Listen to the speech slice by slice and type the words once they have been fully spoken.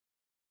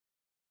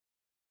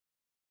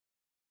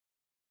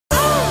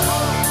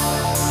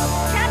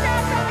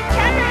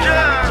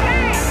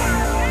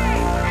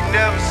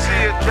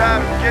shot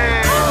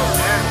again.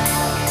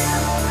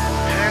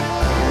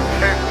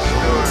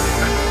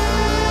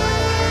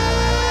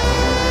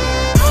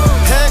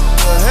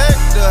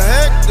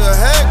 Hector.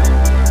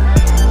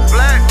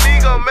 Black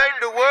nigga make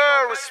the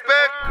world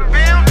respect.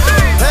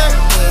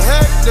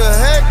 Hector.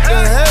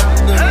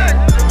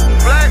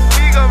 Black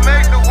nigga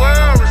make the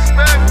world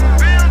respect.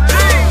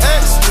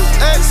 Extra.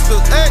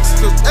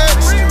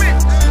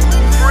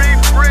 Free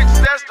bricks,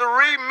 that's the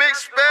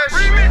remix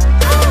special.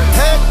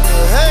 Hector.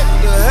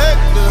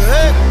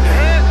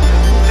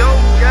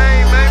 Dope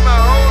game made my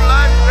whole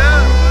life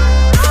better.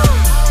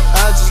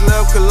 I just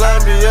left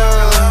Colombia.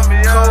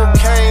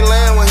 Cocaine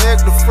land where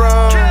Hector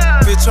from.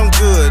 Bitch, I'm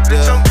good,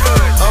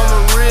 I'm a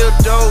real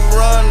dope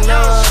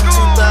runner.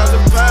 2,000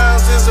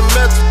 pounds is a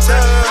metric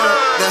ton.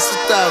 That's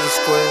 1,000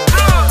 square.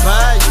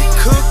 Buy it,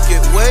 cook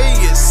it, weigh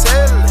it,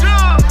 sell it.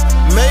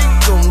 Make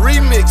them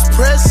remix,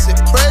 press it.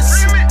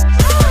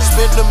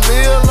 Spend a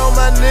meal on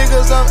my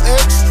niggas, I'm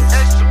extra.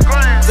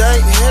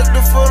 Thank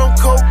Hector for them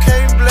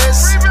cocaine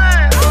blessings.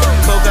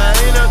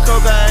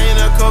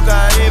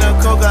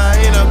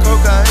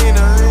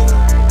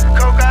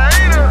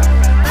 Cocaine.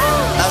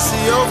 I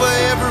see over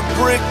every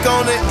brick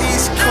on the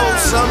East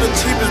Coast. I'm the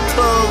cheapest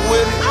plug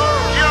with it.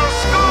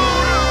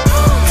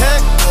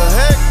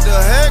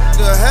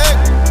 Hector.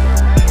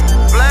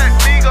 Black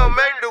nigga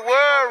make the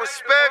world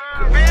respect.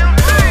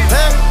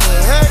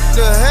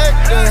 Hector.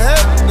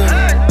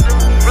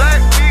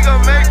 Black nigga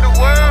make the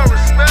world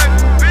respect.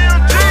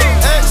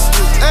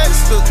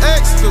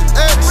 Extra.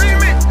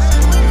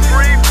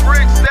 Free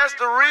bricks, that's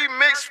the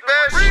remix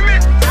special.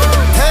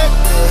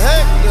 Hector.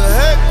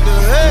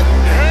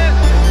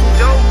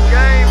 Dope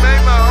game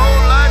made my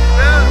whole life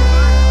better.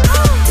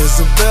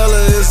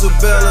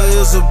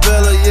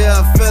 Isabella, yeah,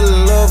 I fell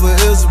in love with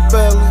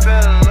Isabella.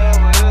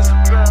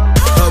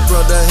 Her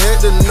brother had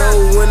to know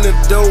when the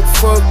dope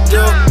fucked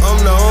up. I'm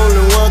the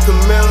only one can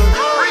mail.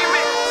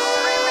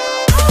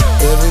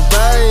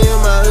 Everybody in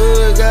my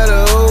hood got a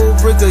old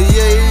brick of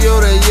yayo.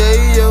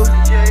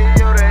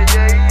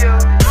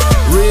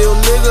 Real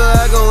nigga,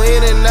 I go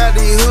in and out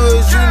these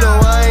hoods, you know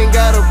I ain't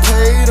gotta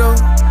pay them.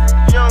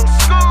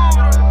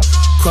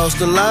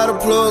 Crossed a lot of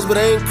plugs, but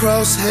ain't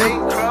crossed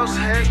Hector.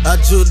 I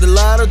juked a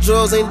lot of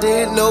drugs, ain't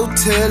did no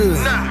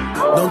telling.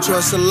 Don't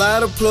trust a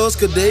lot of plugs,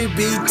 cause they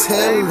be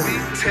telling.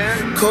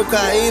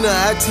 Cocaine,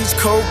 I teach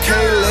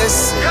cocaine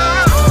lessons.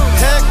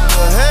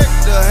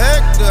 Hector.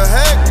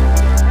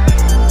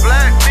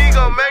 Black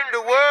nigga make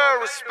the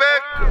world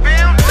respect.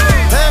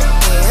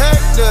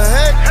 Hector.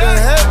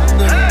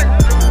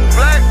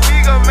 Black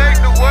nigga make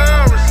the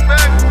world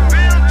respect.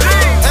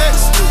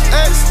 Extra.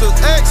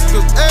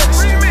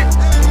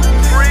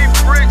 Free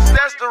bricks,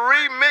 that's the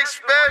remix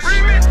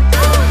special.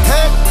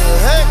 Hector.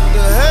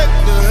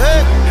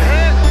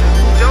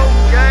 Dope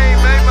game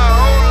made my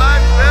whole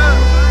life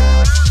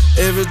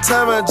better. Every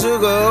time I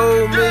jug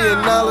 $1 million,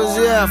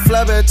 yeah, I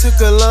fly back to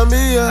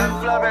Colombia.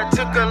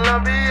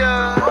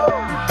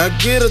 I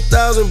get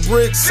 1,000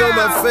 bricks on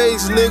my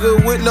face,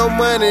 nigga, with no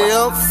money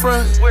up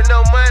front.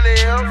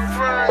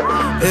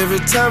 Every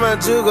time I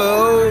jug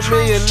 $1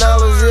 million,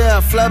 yeah, I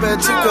fly back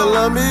to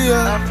Colombia.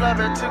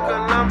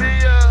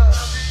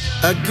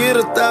 I get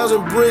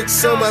 1,000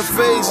 bricks on my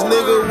face,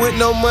 nigga, with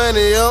no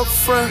money up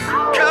front.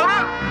 Count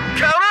up.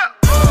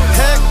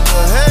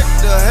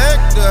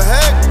 Hector.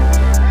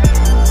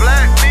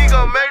 Black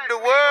nigga make the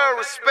world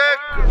respect.